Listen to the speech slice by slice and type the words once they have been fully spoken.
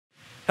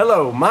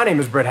Hello, my name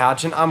is Brett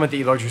Houchin. I'm with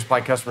the eLuxury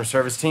Supply Customer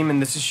Service Team,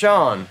 and this is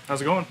Sean. How's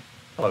it going?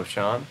 Hello,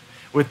 Sean.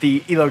 With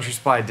the eLuxury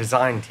Supply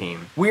Design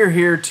Team. We are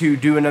here to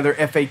do another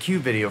FAQ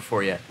video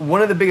for you.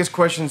 One of the biggest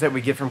questions that we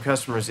get from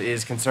customers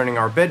is concerning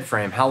our bed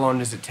frame. How long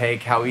does it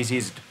take? How easy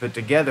is it to put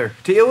together?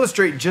 To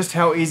illustrate just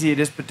how easy it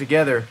is put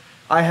together,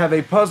 I have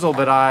a puzzle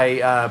that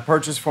I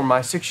purchased for my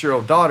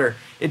 6-year-old daughter.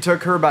 It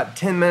took her about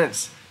 10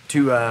 minutes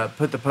to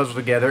put the puzzle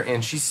together,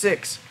 and she's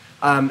 6.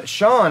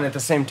 Sean, at the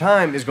same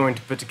time, is going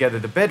to put together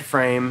the bed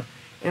frame,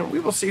 and we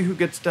will see who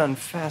gets done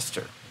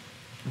faster.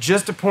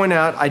 Just to point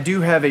out, I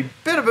do have a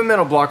bit of a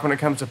mental block when it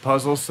comes to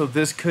puzzles, so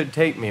this could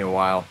take me a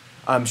while.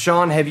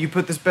 Sean, have you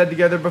put this bed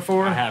together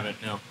before? I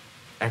haven't, no.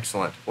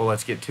 Excellent. Well,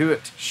 let's get to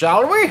it,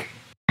 shall we?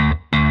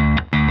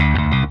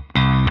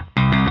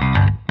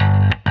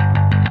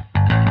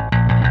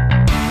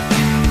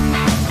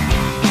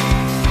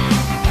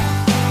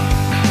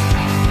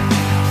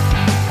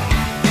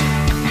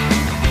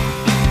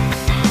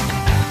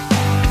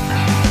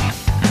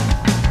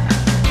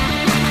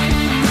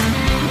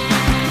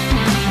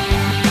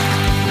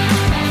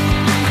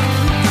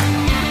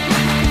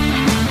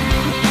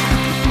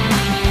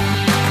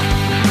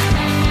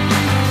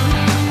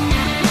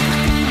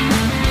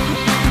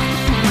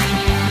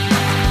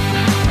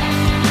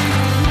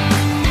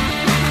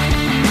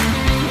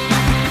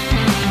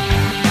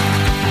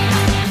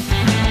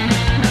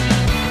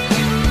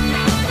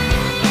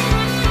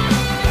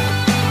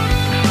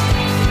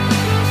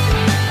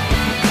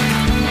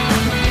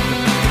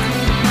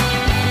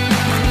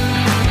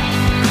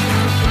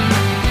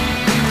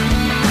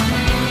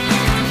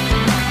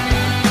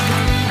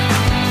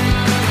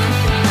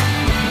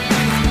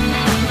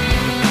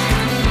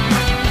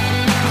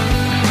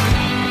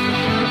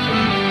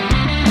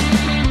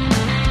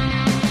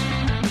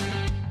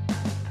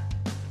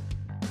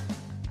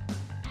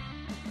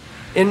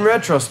 In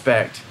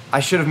retrospect, I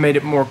should have made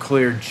it more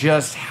clear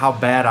just how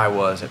bad I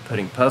was at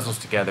putting puzzles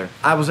together.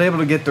 I was able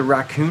to get the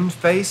raccoon's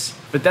face,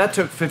 but that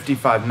took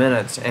 55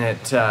 minutes, and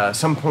at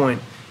some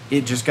point,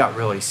 it just got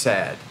really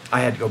sad.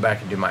 I had to go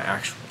back and do my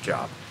actual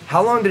job.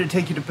 How long did it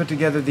take you to put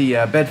together the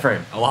bed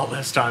frame? A lot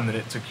less time than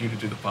it took you to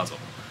do the puzzle.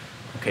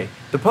 Okay,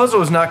 the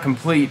puzzle is not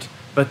complete,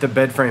 but the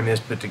bed frame is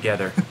put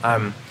together.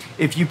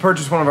 If you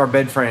purchase one of our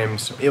bed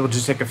frames, it will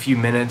just take a few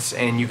minutes,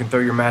 and you can throw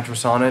your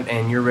mattress on it,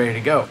 and you're ready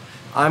to go.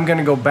 I'm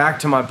gonna go back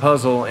to my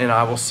puzzle, and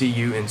I will see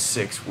you in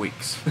 6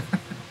 weeks.